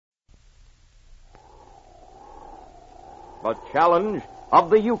the challenge of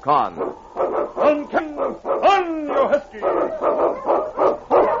the Yukon. On, King! On, you huskies!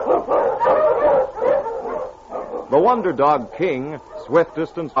 The wonder dog King,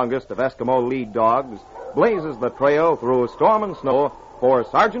 swiftest and strongest of Eskimo lead dogs, blazes the trail through storm and snow for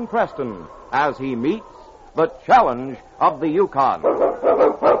Sergeant Preston as he meets the challenge of the Yukon.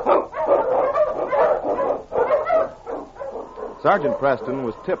 Sergeant Preston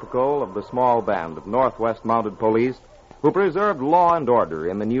was typical of the small band of Northwest Mounted Police who preserved law and order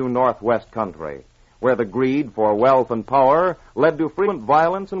in the new Northwest country, where the greed for wealth and power led to frequent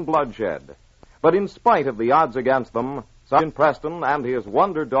violence and bloodshed. But in spite of the odds against them, Sergeant Preston and his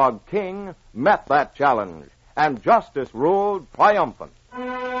wonder dog King met that challenge, and justice ruled triumphant.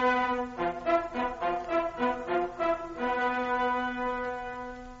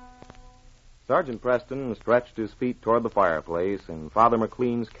 Sergeant Preston stretched his feet toward the fireplace in Father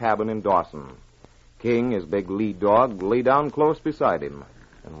McLean's cabin in Dawson. King, his big lead dog, lay down close beside him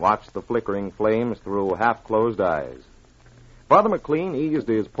and watched the flickering flames through half-closed eyes. Father McLean eased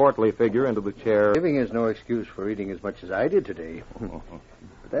his portly figure into the chair. Giving is no excuse for eating as much as I did today.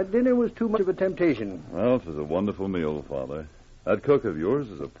 That dinner was too much of a temptation. Well, it was a wonderful meal, Father. That cook of yours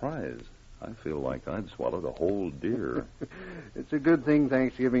is a prize. I feel like I'd swallowed a whole deer. It's a good thing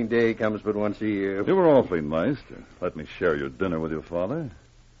Thanksgiving Day comes but once a year. You were awfully nice to let me share your dinner with your father.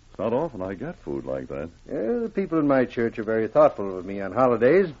 It's not often I get food like that. Yeah, the people in my church are very thoughtful of me on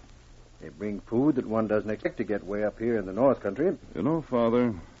holidays. They bring food that one doesn't expect to get way up here in the North Country. You know,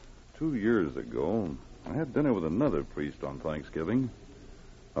 Father, 2 years ago, I had dinner with another priest on Thanksgiving.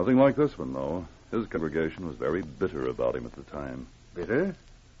 Nothing like this one, though. His congregation was very bitter about him at the time. Bitter?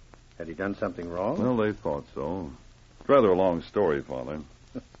 Had he done something wrong? Well, they thought so. It's rather a long story, Father.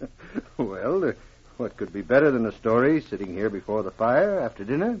 Well, what could be better than a story sitting here before the fire after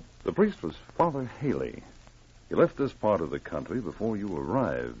dinner? The priest was Father Haley. He left this part of the country before you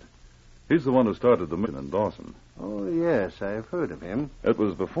arrived. He's the one who started the mission in Dawson. Oh, yes, I've heard of him. It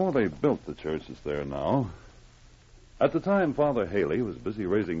was before they built the church that's there now. At the time, Father Haley was busy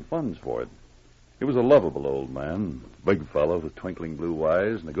raising funds for it. He was a lovable old man, big fellow with twinkling blue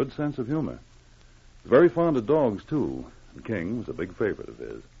eyes and a good sense of humor. He was very fond of dogs, too, and King was a big favorite of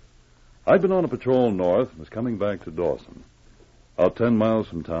his. I'd been on a patrol north and was coming back to Dawson. About 10 miles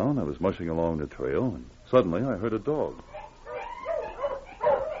from town, I was mushing along the trail, and suddenly I heard a dog.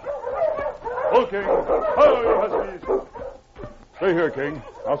 Oh, King! Oh, you huskies! Stay here, King.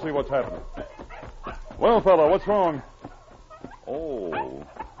 I'll see what's happening. Well, fellow, what's wrong? Oh,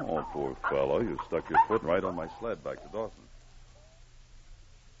 poor fellow. You stuck your foot right on my sled back to Dawson.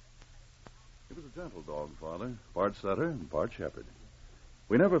 He was a gentle dog, Father. Part setter and part shepherd.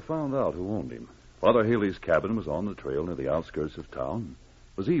 We never found out who owned him. Father Haley's cabin was on the trail near the outskirts of town.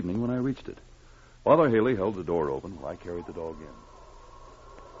 It was evening when I reached it. Father Haley held the door open while I carried the dog in.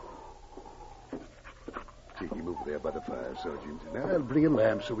 Take him over there by the fire, Sergeant. Now I'll bring a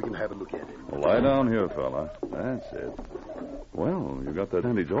lamp so we can have a look at him. Well, lie down here, fella. That's it. Well, you got that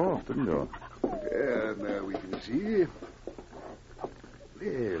bandage off, didn't you? Yeah, now we can see.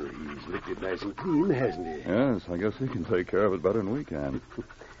 Well, he's licked it nice and clean, hasn't he? Yes, I guess he can take care of it better than we can.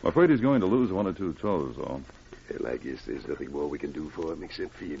 I'm afraid he's going to lose 1 or 2 toes, though. Well, I guess there's nothing more we can do for him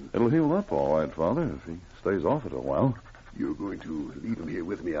except feed him. It'll heal up all right, Father, if he stays off it a while. You're going to leave him here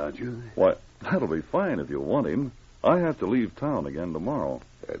with me, aren't you? Why, that'll be fine if you want him. I have to leave town again tomorrow.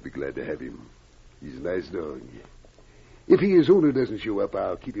 I'd be glad to have him. He's a nice dog. If his owner doesn't show up,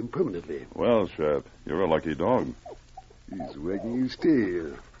 I'll keep him permanently. Well, Shep, you're a lucky dog. He's wagging his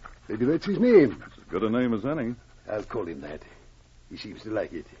tail. Maybe that's his name. It's as good a name as any. I'll call him that. He seems to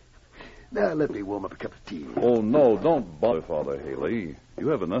like it. Now, let me warm up a cup of tea. Oh, no, don't bother, Father Haley. You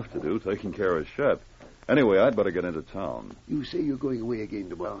have enough to do taking care of Shep. Anyway, I'd better get into town. You say you're going away again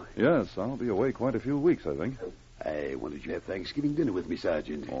tomorrow? Yes, I'll be away quite a few weeks, I think. I wanted you to have Thanksgiving dinner with me,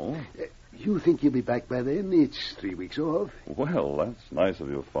 Sergeant. Oh? You think you'll be back by then? It's 3 weeks off. Well, that's nice of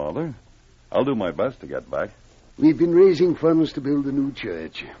you, Father. I'll do my best to get back. We've been raising funds to build a new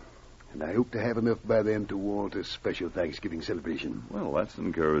church, and I hope to have enough by then to warrant a special Thanksgiving celebration. Well, that's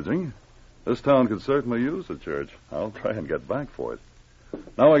encouraging. This town could certainly use a church. I'll try and get back for it.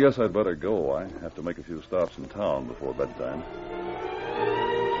 Now I guess I'd better go. I have to make a few stops in town before bedtime.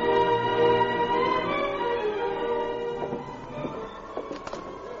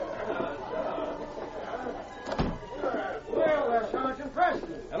 Well, Sergeant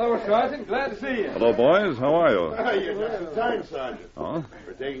Preston. Hello, Sergeant. Glad to see you. Hello, boys. How are you? You're just in time, Sergeant. Huh?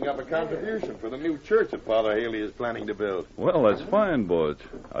 We're taking up a contribution for the new church that Father Haley is planning to build. Well, that's fine, Butch.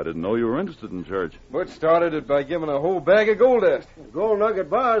 I didn't know you were interested in church. Butch started it by giving a whole bag of gold dust. Gold Nugget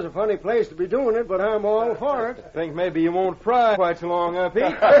Bar is a funny place to be doing it, but I'm all for it. Think maybe you won't fry quite so long, Pete?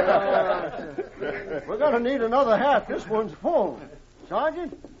 We're going to need another half. This one's full.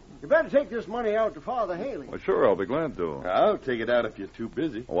 Sergeant, you better take this money out to Father Haley. Well, sure, I'll be glad to. I'll take it out if you're too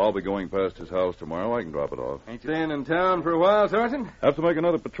busy. Oh, I'll be going past his house tomorrow. I can drop it off. Ain't you staying in town for a while, Sergeant? Have to make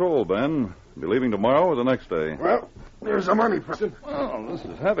another patrol, Ben. Be leaving tomorrow or the next day. Well, there's the money, Preston. Oh, this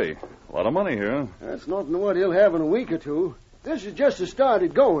is heavy. A lot of money here. That's nothing to what he'll have in a week or two. This is just as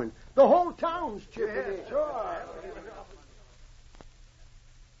started going. The whole town's chipping in. Sure.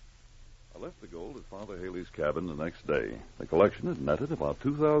 I left the gold at Father Haley's cabin the next day. The collection had netted about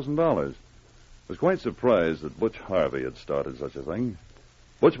 $2,000. I was quite surprised that Butch Harvey had started such a thing.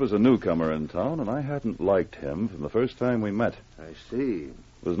 Butch was a newcomer in town, and I hadn't liked him from the first time we met. I see.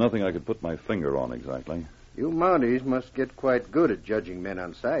 There was nothing I could put my finger on exactly. You Mounties must get quite good at judging men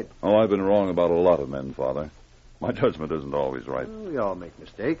on sight. Oh, I've been wrong about a lot of men, Father. My judgment isn't always right. Well, we all make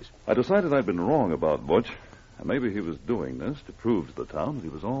mistakes. I decided I'd been wrong about Butch, and maybe he was doing this to prove to the town that he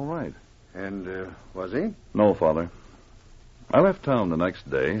was all right. And, was he? No, Father. I left town the next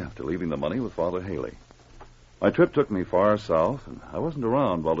day after leaving the money with Father Haley. My trip took me far south, and I wasn't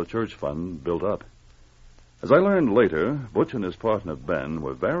around while the church fund built up. As I learned later, Butch and his partner Ben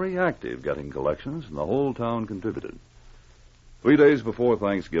were very active getting collections, and the whole town contributed. 3 days before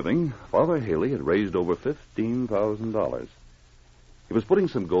Thanksgiving, Father Haley had raised over $15,000. He was putting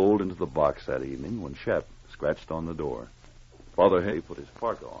some gold into the box that evening when Shep scratched on the door. Father Haley put his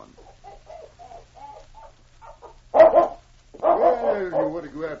parka on. Well, you want to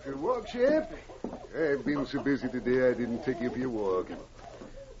go out for a walk, Shep? I've been so busy today I didn't take you for your walk.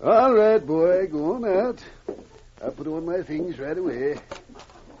 All right, boy, go on out. I'll put on my things right away.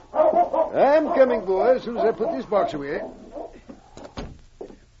 I'm coming, boy, as soon as I put this box away.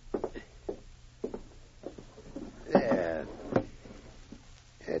 There.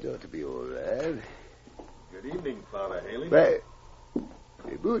 That ought to be all right. Good evening, Father Haley. Hey,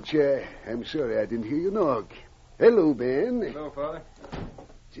 Butch, I'm sorry I didn't hear you knock. Hello, Ben. Hello, Father.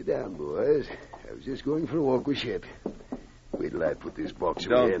 Sit down, boys. I was just going for a walk with Shep. Wait till I put this box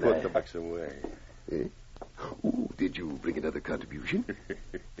away. Don't put the box away. Eh? Oh, did you bring another contribution?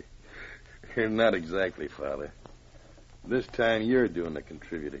 Not exactly, Father. This time you're doing the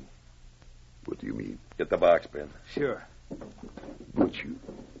contributing. What do you mean? Get the box, Ben. Sure. Butch,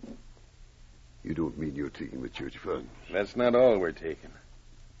 you don't mean you're taking the church funds? That's not all we're taking.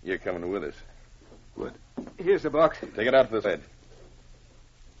 You're coming with us. What? Here's the box. Take it out for the sled.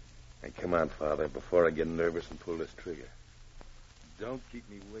 Hey, come on, Father, before I get nervous and pull this trigger. Don't keep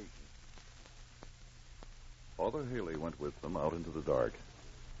me waiting. Father Haley went with them out into the dark.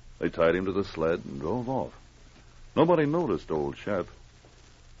 They tied him to the sled and drove off. Nobody noticed old Shep.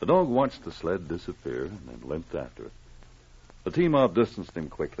 The dog watched the sled disappear and then limped after it. The team outdistanced him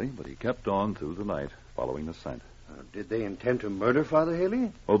quickly, but he kept on through the night, following the scent. Did they intend to murder Father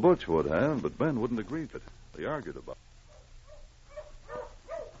Haley? Well, Butch would have, but Ben wouldn't agree to it. They argued about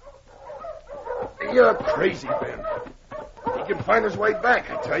it. You're crazy, Ben. He can find his way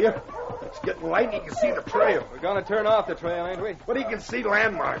back, I tell you. It's getting light and he can see the trail. We're going to turn off the trail, ain't we? But he can see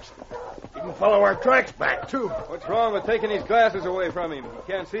landmarks. He can follow our tracks back, too. What's wrong with taking his glasses away from him?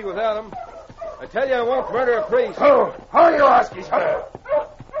 He can't see without them. I tell you, I won't murder a priest. Oh, how you Huskies?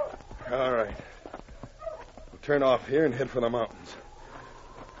 All right. We'll turn off here and head for the mountains.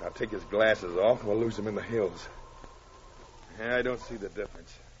 I'll take his glasses off and we'll lose him in the hills. I don't see the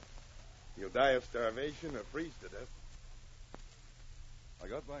difference. He'll die of starvation or freeze to death. I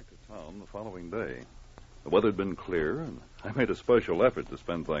got back to town the following day. The weather had been clear, and I made a special effort to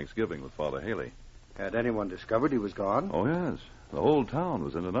spend Thanksgiving with Father Haley. Had anyone discovered he was gone? Oh, yes. The whole town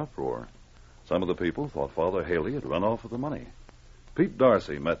was in an uproar. Some of the people thought Father Haley had run off with the money. Pete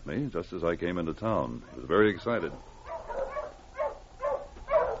Darcy met me just as I came into town. He was very excited.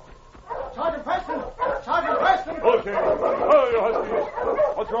 Sergeant Preston! Sergeant Preston! Okay. Oh, you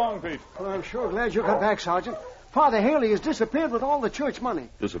Huskies. What's wrong, Pete? Well, I'm sure glad you got back, Sergeant. Father Haley has disappeared with all the church money.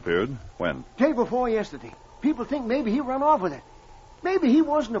 Disappeared? When? Day before yesterday. People think maybe he run off with it. Maybe he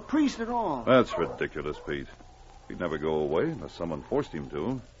wasn't a priest at all. That's ridiculous, Pete. He'd never go away unless someone forced him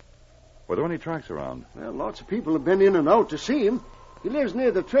to. Were there any tracks around? Well, lots of people have been in and out to see him. He lives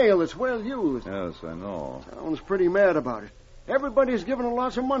near the trail that's well used. Yes, I know. Town's pretty mad about it. Everybody's giving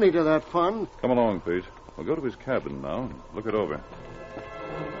lots of money to that fund. Come along, Pete. We'll go to his cabin now and look it over.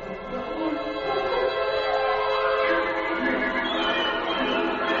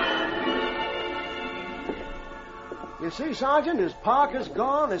 You see, Sergeant, his park is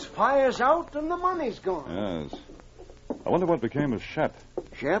gone, his fire's out, and the money's gone. Yes. I wonder what became of Shep,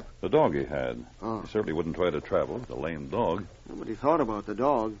 Shep? the dog he had. Oh. He certainly wouldn't try to travel with a lame dog. Nobody thought about the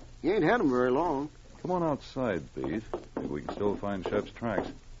dog. He ain't had him very long. Come on outside, Pete. Maybe we can still find Shep's tracks.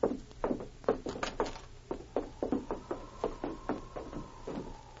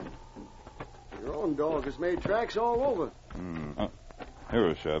 Your own dog has made tracks all over. Here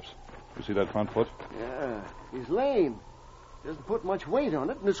is Shep's. You see that front foot? Yeah, he's lame. Doesn't put much weight on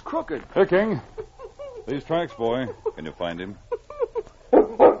it, and it's crooked. Here, King. These tracks, boy. Can you find him?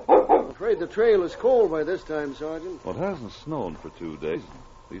 I'm afraid the trail is cold by this time, Sergeant. Well, it hasn't snowed for 2 days.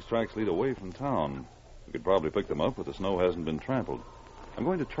 These tracks lead away from town. We could probably pick them up, but the snow hasn't been trampled. I'm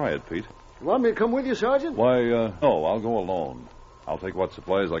going to try it, Pete. You want me to come with you, Sergeant? Why, no, I'll go alone. I'll take what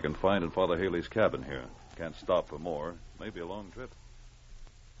supplies I can find in Father Haley's cabin here. Can't stop for more. Maybe a long trip.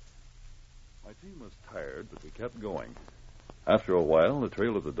 My team was tired, but we kept going. After a while, the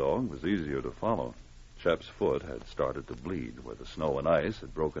trail of the dog was easier to follow. Shep's foot had started to bleed where the snow and ice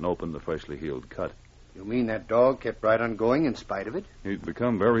had broken open the freshly healed cut. You mean that dog kept right on going in spite of it? He'd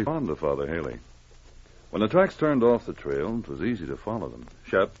become very fond of Father Haley. When the tracks turned off the trail, it was easy to follow them.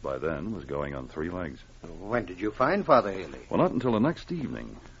 Shep, by then, was going on 3 legs. When did you find Father Haley? Well, not until the next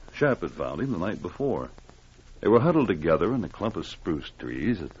evening. Shep had found him the night before. They were huddled together in a clump of spruce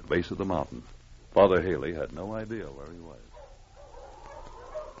trees at the base of the mountain. Father Haley had no idea where he was.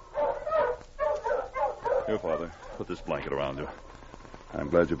 Here, Father. Put this blanket around you. I'm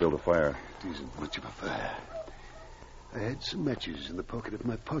glad you built a fire. It isn't much of a fire. I had some matches in the pocket of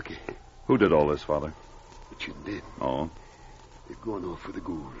my pocket. Who did all this, Father? But you did. Oh? They've gone off for the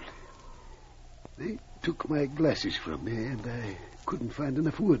gold. They took my glasses from me, and I couldn't find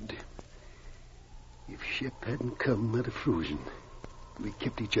enough wood. If Shep hadn't come, I'd have frozen. We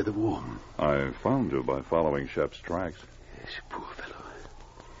kept each other warm. I found you by following Shep's tracks. Yes, poor fellow.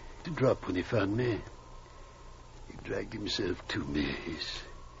 To drop when he found me. He dragged himself to me,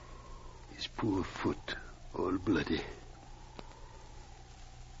 his poor foot all bloody.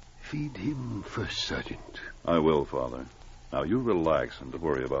 Feed him first, Sergeant. I will, Father. Now, you relax and don't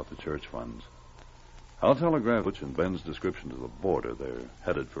worry about the church funds. I'll telegraph Butch and Ben's description to the border. They're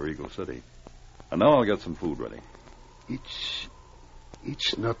headed for Eagle City. And now I'll get some food ready.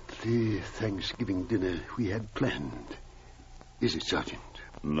 It's not the Thanksgiving dinner we had planned, is it, Sergeant?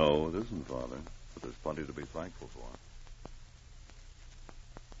 No, it isn't, Father. But there's plenty to be thankful for.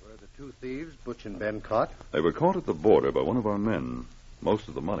 Were the 2 thieves, Butch and Ben, caught? They were caught at the border by one of our men. Most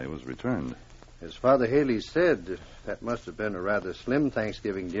of the money was returned. As Father Haley said, that must have been a rather slim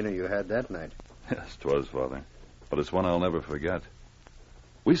Thanksgiving dinner you had that night. Yes, 'twas, Father. But it's one I'll never forget.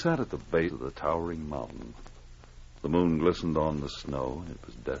 We sat at the base of the towering mountain. The moon glistened on the snow, and it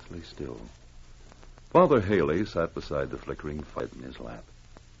was deathly still. Father Haley sat beside the flickering fire in his lap.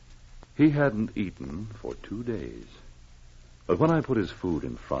 He hadn't eaten for 2 days. But when I put his food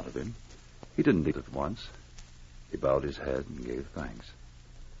in front of him, he didn't eat at once. He bowed his head and gave thanks.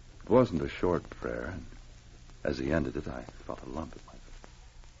 It wasn't a short prayer, and as he ended it, I felt a lump in my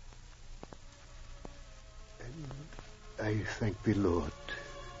throat. And I thank the Lord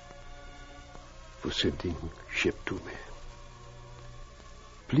for sending Shep to me.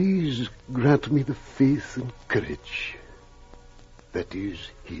 Please grant me the faith and courage that is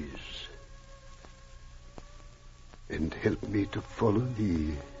his, and help me to follow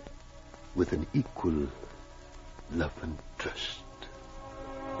thee with an equal love and trust.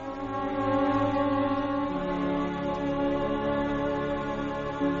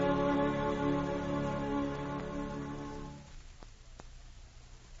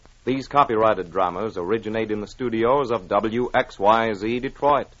 These copyrighted dramas originate in the studios of WXYZ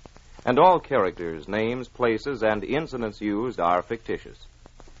Detroit, and all characters, names, places, and incidents used are fictitious.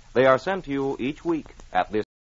 They are sent to you each week at this